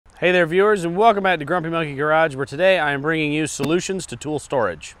Hey there viewers, and welcome back to Grumpy Monkey Garage, where today I am bringing you solutions to tool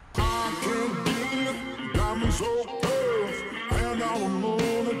storage.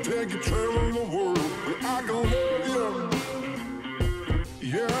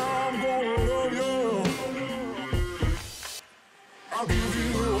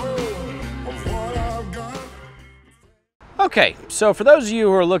 Okay, so for those of you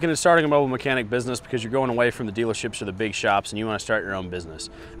who are looking at starting a mobile mechanic business because you're going away from the dealerships or the big shops and you want to start your own business,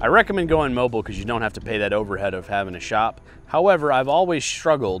 I recommend going mobile because you don't have to pay that overhead of having a shop. However, I've always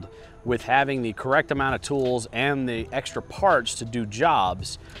struggled with having the correct amount of tools and the extra parts to do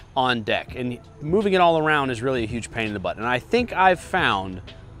jobs on deck, and moving it all around is really a huge pain in the butt. And I think I've found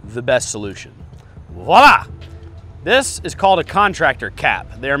the best solution. Voila! This is called a contractor cap.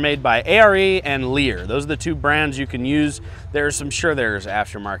 They're made by ARE and Lear. Those are the two brands you can use. There's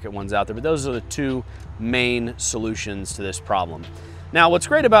aftermarket ones out there, but those are the two main solutions to this problem. Now, what's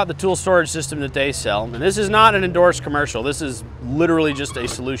great about the tool storage system that they sell, and this is not an endorsed commercial, this is literally just a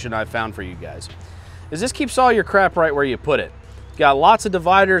solution I've found for you guys, is this keeps all your crap right where you put it. It's got lots of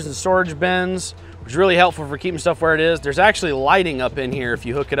dividers and storage bins, which is really helpful for keeping stuff where it is. There's actually lighting up in here if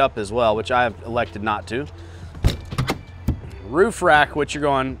you hook it up as well, which I have elected not to. Roof rack, which you're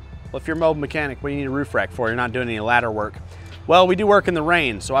going, well, if you're a mobile mechanic, what do you need a roof rack for? You're not doing any ladder work. Well, we do work in the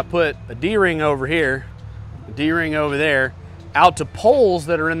rain, so I put a D-ring over here, a D-ring over there, out to poles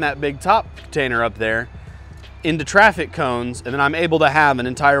that are in that big top container up there, into traffic cones, and then I'm able to have an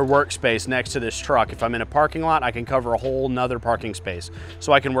entire workspace next to this truck. If I'm in a parking lot, I can cover a whole nother parking space.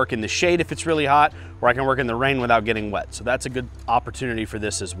 So I can work in the shade if it's really hot, or I can work in the rain without getting wet. So that's a good opportunity for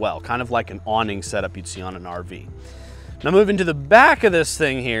this as well, kind of like an awning setup you'd see on an RV. Now moving to the back of this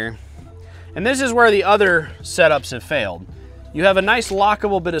thing here, and this is where the other setups have failed. You have a nice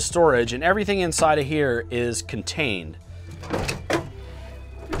lockable bit of storage and everything inside of here is contained.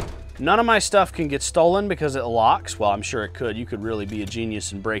 None of my stuff can get stolen because it locks. Well, I'm sure it could. You could really be a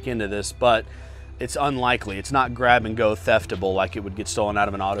genius and break into this, but it's unlikely. It's not grab and go theftable like it would get stolen out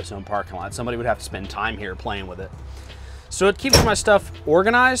of an AutoZone parking lot. Somebody would have to spend time here playing with it. So it keeps my stuff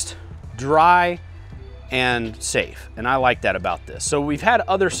organized, dry, and safe, and I like that about this. So we've had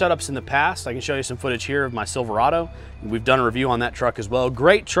other setups in the past. I can show you some footage here of my Silverado. We've done a review on that truck as well.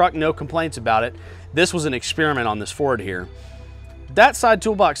 Great truck, no complaints about it. This was an experiment on this Ford here. That side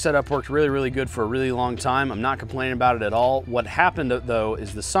toolbox setup worked really, really good for a really long time. I'm not complaining about it at all. What happened though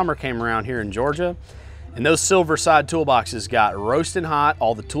is the summer came around here in Georgia, and those silver side toolboxes got roasting hot.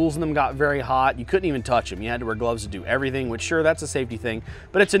 All the tools in them got very hot. You couldn't even touch them. You had to wear gloves to do everything, which sure, that's a safety thing,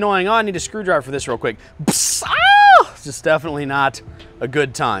 but it's annoying. Oh, I need a screwdriver for this real quick. Psst, ah! It's just definitely not a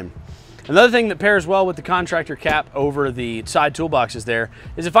good time. Another thing that pairs well with the contractor cap over the side toolboxes there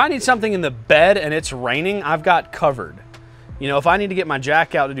is if I need something in the bed and it's raining, I've got covered. You know, if I need to get my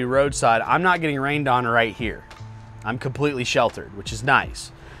jack out to do roadside, I'm not getting rained on right here. I'm completely sheltered, which is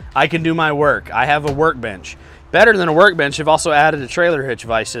nice. I can do my work. I have a workbench. Better than a workbench, I've also added a trailer hitch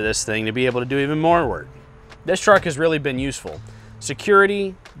vise to this thing to be able to do even more work. This truck has really been useful.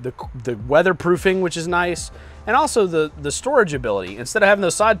 Security, the weatherproofing, which is nice, and also the storage ability. Instead of having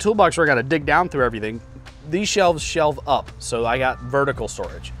those side toolbox where I gotta dig down through everything, these shelves shelve up, so I got vertical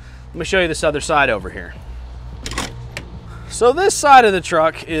storage. Let me show you this other side over here. So this side of the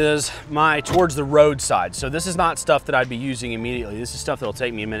truck is towards the road side. So this is not stuff that I'd be using immediately. This is stuff that'll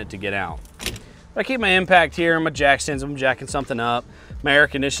take me a minute to get out. But I keep my impact here, my jack stands, I'm jacking something up, my air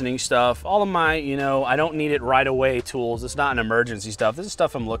conditioning stuff, all of my, I don't need it right away tools. It's not an emergency stuff. This is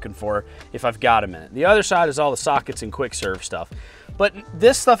stuff I'm looking for if I've got a minute. The other side is all the sockets and quick serve stuff. But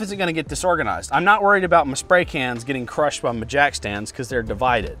this stuff isn't gonna get disorganized. I'm not worried about my spray cans getting crushed by my jack stands because they're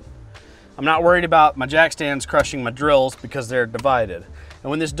divided. I'm not worried about my jack stands crushing my drills because they're divided. And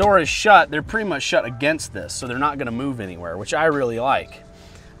when this door is shut, they're pretty much shut against this, so they're not gonna move anywhere, which I really like.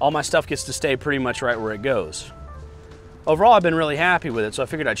 All my stuff gets to stay pretty much right where it goes. Overall, I've been really happy with it, so I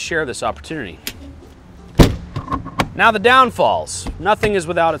figured I'd share this opportunity. Now the downfalls. Nothing is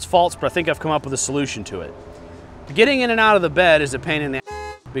without its faults, but I think I've come up with a solution to it. Getting in and out of the bed is a pain in the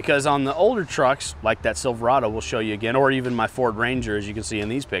ass, because on the older trucks, like that Silverado we'll show you again, or even my Ford Ranger, as you can see in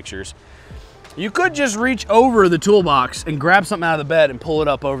these pictures, you could just reach over the toolbox and grab something out of the bed and pull it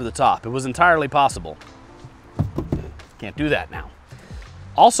up over the top. It was entirely possible. Can't do that now.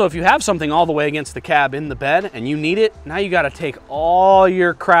 Also, if you have something all the way against the cab in the bed and you need it, now you gotta take all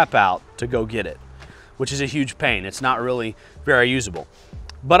your crap out to go get it, which is a huge pain. It's not really very usable.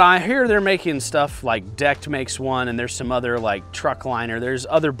 But I hear they're making stuff like Decked makes one, and there's some other like Truckliner, there's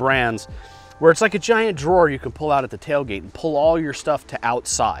other brands where it's like a giant drawer you can pull out at the tailgate and pull all your stuff to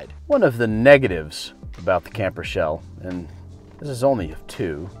outside. One of the negatives about the camper shell, and this is only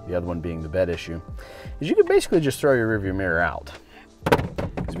 2, the other one being the bed issue, is you can basically just throw your rearview mirror out.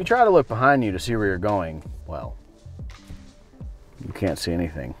 Because if you try to look behind you to see where you're going, well, you can't see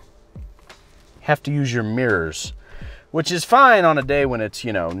anything. You have to use your mirrors, which is fine on a day when it's,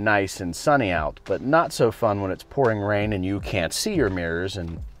 you know, nice and sunny out, but not so fun when it's pouring rain and you can't see your mirrors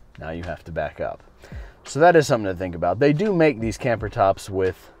and now you have to back up. So that is something to think about. They do make these camper tops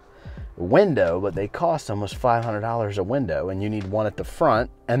with a window, but they cost almost $500 a window, and you need one at the front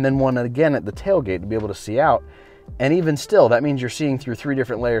and then one again at the tailgate to be able to see out. And even still, that means you're seeing through 3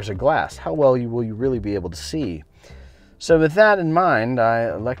 different layers of glass. How well will you really be able to see? So with that in mind, I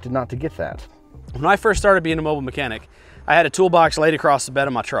elected not to get that. When I first started being a mobile mechanic, I had a toolbox laid across the bed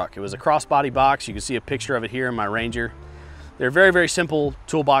of my truck. It was a crossbody box. You can see a picture of it here in my Ranger. They're very, very simple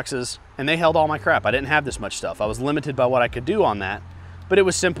toolboxes, and they held all my crap. I didn't have this much stuff. I was limited by what I could do on that, but it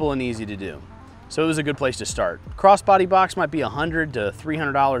was simple and easy to do. So it was a good place to start. Crossbody box might be $100 to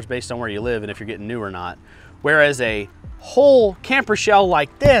 $300 based on where you live and if you're getting new or not. Whereas a whole camper shell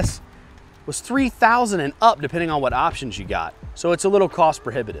like this was $3,000 and up depending on what options you got. So it's a little cost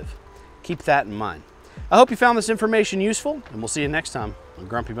prohibitive. Keep that in mind. I hope you found this information useful, and we'll see you next time on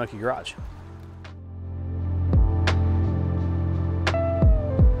Grumpy Monkey Garage.